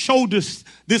on my shoulders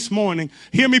this morning.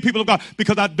 Hear me, people of God,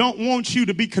 because I don't want you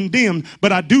to be condemned,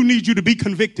 but I do need you to be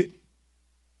convicted.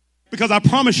 Because I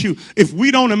promise you, if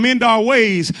we don't amend our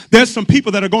ways, there's some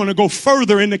people that are going to go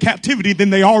further into captivity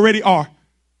than they already are.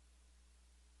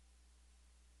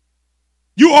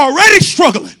 You're already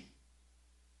struggling,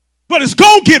 but it's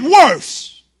going to get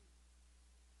worse.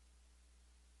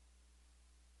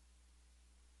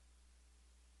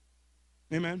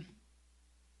 Amen.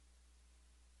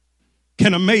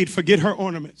 Can a maid forget her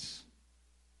ornaments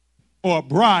or a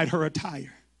bride her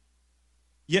attire?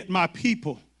 Yet my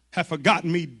people have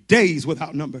forgotten me days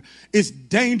without number. It's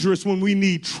dangerous when we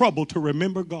need trouble to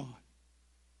remember God.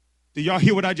 Do y'all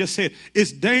hear what I just said?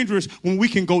 It's dangerous when we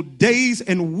can go days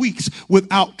and weeks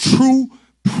without true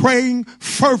praying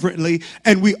fervently,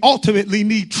 and we ultimately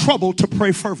need trouble to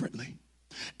pray fervently.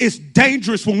 It's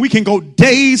dangerous when we can go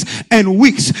days and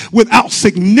weeks without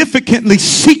significantly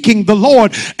seeking the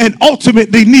Lord and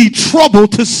ultimately need trouble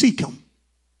to seek him.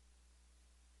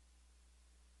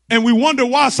 And we wonder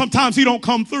why sometimes he don't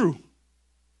come through.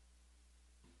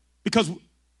 Because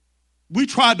we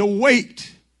tried to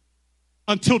wait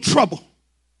until trouble.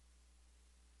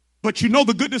 But you know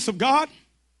the goodness of God?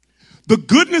 The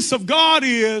goodness of God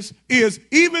is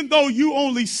even though you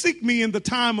only seek me in the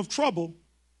time of trouble,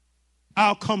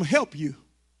 I'll come help you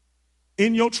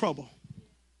in your trouble.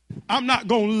 I'm not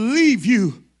going to leave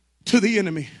you to the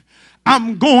enemy.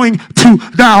 I'm going to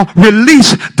now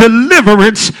release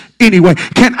deliverance anyway.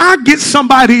 Can I get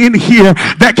somebody in here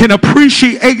that can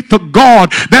appreciate the God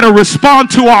that'll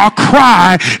respond to our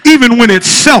cry even when it's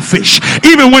selfish,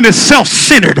 even when it's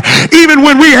self-centered, even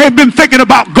when we have been thinking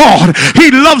about God? He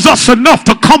loves us enough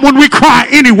to come when we cry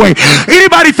anyway.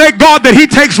 Anybody thank God that he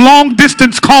takes long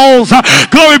distance calls?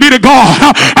 Glory be to God.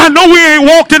 I know we ain't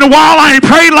walked in a while. I ain't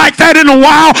prayed like that in a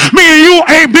while. Me and you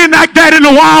ain't been like that in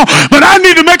a while, but I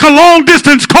need to make a long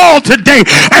distance call today.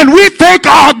 And we thank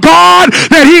our God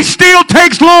that he still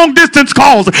takes long distance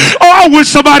calls. Oh, I wish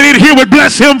somebody in here would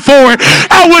bless him for it.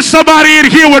 I wish somebody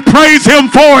in here would praise him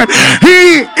for it.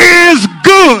 He is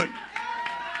good.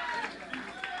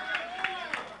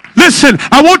 Listen,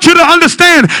 I want you to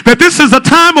understand that this is a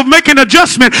time of making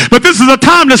adjustment, but this is a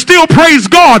time to still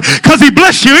praise God because he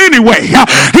blessed you anyway.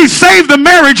 He saved the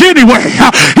marriage anyway.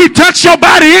 He touched your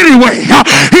body anyway.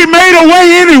 He made a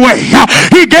way anyway.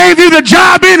 He gave you the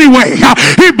job anyway.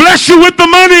 He blessed you with the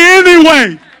money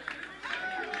anyway.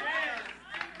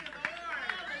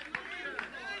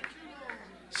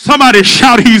 Somebody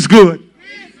shout, he's good.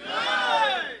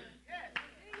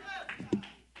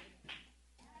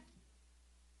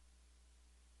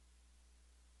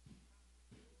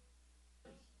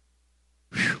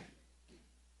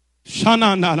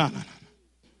 Shana na na na.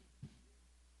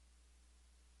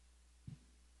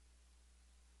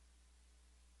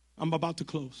 I'm about to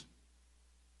close.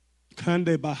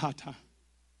 Kande bahata.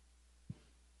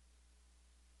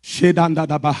 Shedanda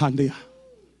da bahandia.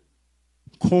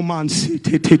 Komansi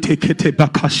te te te kete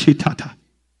bakashitata.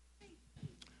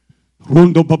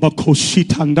 Rundo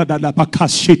babakoshitanda da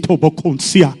bakashito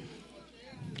bokonsia.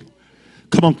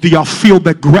 Come on, do y'all feel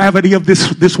the gravity of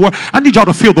this word? I need y'all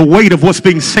to feel the weight of what's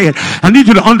being said. I need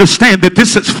you to understand that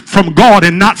this is from God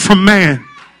and not from man.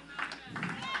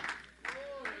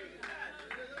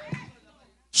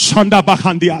 Shanda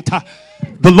bahandiata.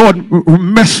 The Lord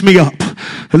messed me up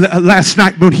last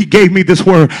night when he gave me this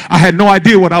word. I had no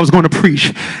idea what I was going to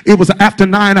preach. It was after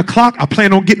 9 o'clock. I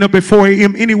planned on getting up at 4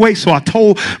 a.m. anyway, so I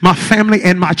told my family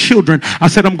and my children, I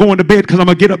said, I'm going to bed because I'm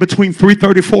going to get up between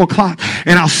 3:30, 4 o'clock,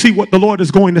 and I'll see what the Lord is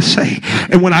going to say.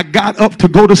 And when I got up to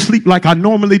go to sleep like I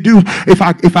normally do, if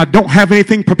I don't have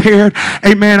anything prepared,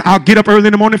 amen, I'll get up early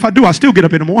in the morning. If I do, I still get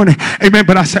up in the morning, amen,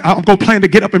 but I said, I'm going to plan to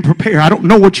get up and prepare. I don't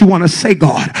know what you want to say,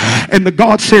 God. And the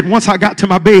God said, once I got to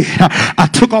my bed, I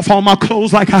took off all my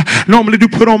clothes like I normally do,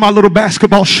 put on my little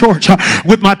basketball shorts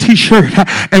with my t-shirt,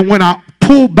 and when I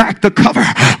pulled back the cover,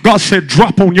 God said,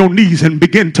 drop on your knees and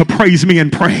begin to praise me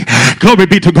and pray. Glory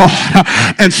be to God.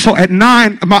 And so at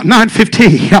about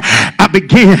 9:15, I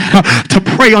began to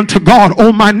pray unto God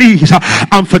on my knees.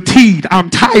 I'm fatigued,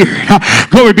 I'm tired,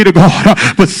 glory be to God,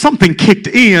 but something kicked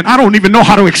in. I don't even know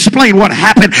how to explain what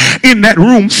happened in that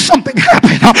room. Something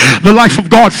happened. The life of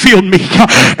God filled me,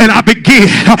 and I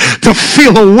began to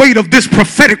feel the weight of this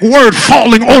prophetic word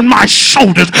falling on my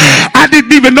shoulders. I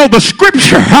didn't even know the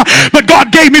scripture, but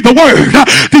God gave me the word.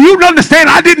 Do you understand?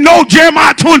 I didn't know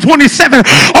Jeremiah 2:27.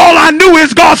 All I knew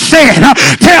is God said,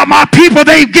 tell my people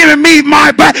they've given me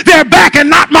their back and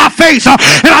not my face.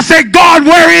 And I said, God,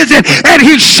 where is it? And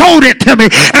he showed it to me.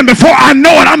 And before I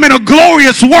know it, I'm in a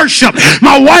glorious worship.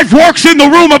 My wife works in the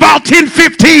room about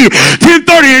 10:15,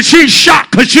 10:30, and she's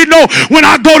shocked because she know when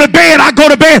I go to bed, I go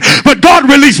to bed. But God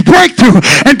released breakthrough.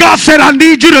 And God said, I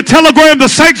need you to telegram the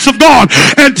saints of God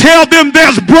and tell them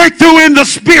there's breakthrough in the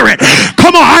spirit.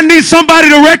 Come on, I need somebody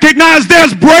to recognize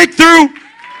there's breakthrough.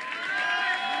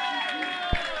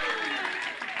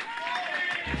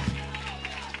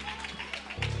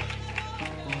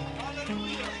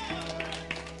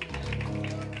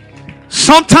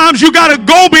 Sometimes you got to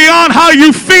go beyond how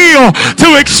you feel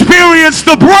to experience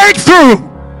the breakthrough.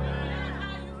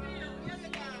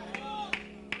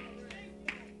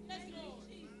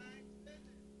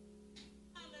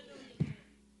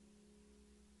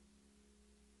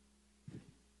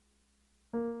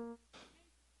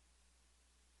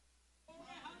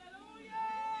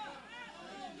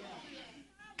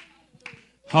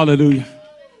 Hallelujah.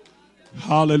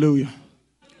 Hallelujah.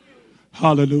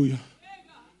 Hallelujah.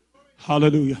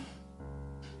 Hallelujah.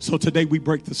 So today we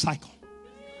break the cycle.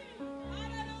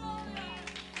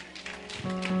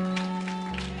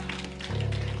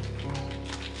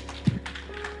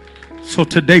 So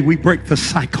today we break the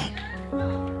cycle.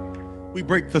 We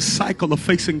break the cycle of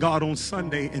facing God on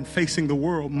Sunday and facing the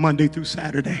world Monday through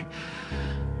Saturday.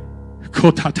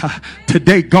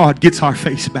 Today God gets our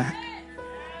face back.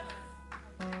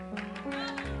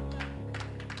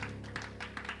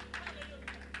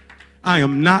 I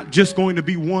am not just going to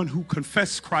be one who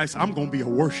confesses Christ. I'm going to be a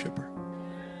worshiper.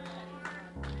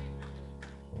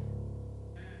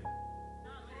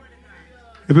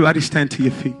 Everybody stand to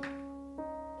your feet.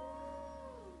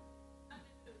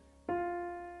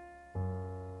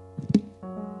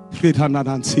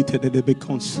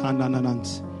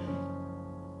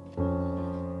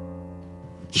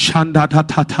 Shanda ta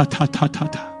ta ta ta ta ta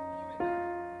ta.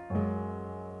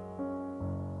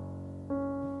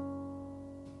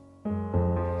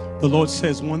 The Lord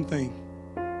says one thing.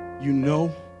 You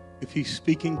know, if he's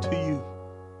speaking to you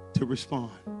to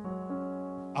respond,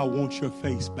 I want your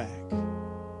face back.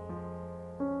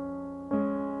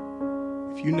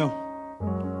 If you know,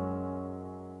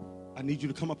 I need you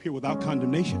to come up here without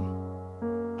condemnation.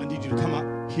 I need you to come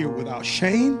up here without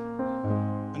shame.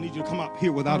 I need you to come up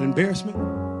here without embarrassment.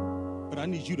 But I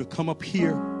need you to come up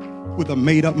here with a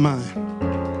made-up mind.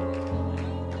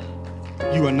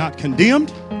 You are not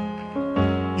condemned.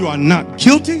 You are not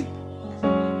guilty.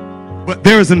 But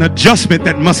there is an adjustment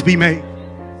that must be made.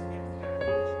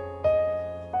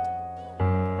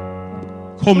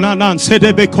 Come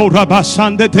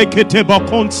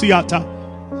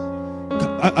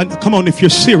on, if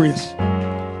you're serious.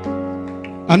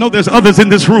 I know there's others in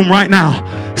this room right now.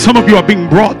 Some of you are being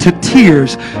brought to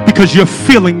tears because you're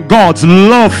feeling God's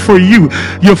love for you.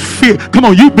 Come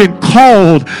on, you've been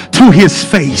called to his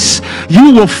face.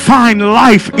 You will find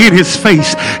life in his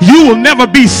face. You will never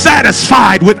be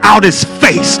satisfied without his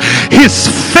face. His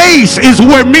face is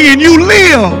where me and you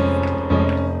live.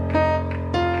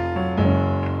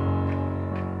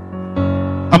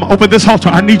 I'm going to open this altar.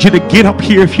 I need you to get up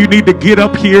here if you need to get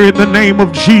up here in the name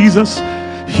of Jesus.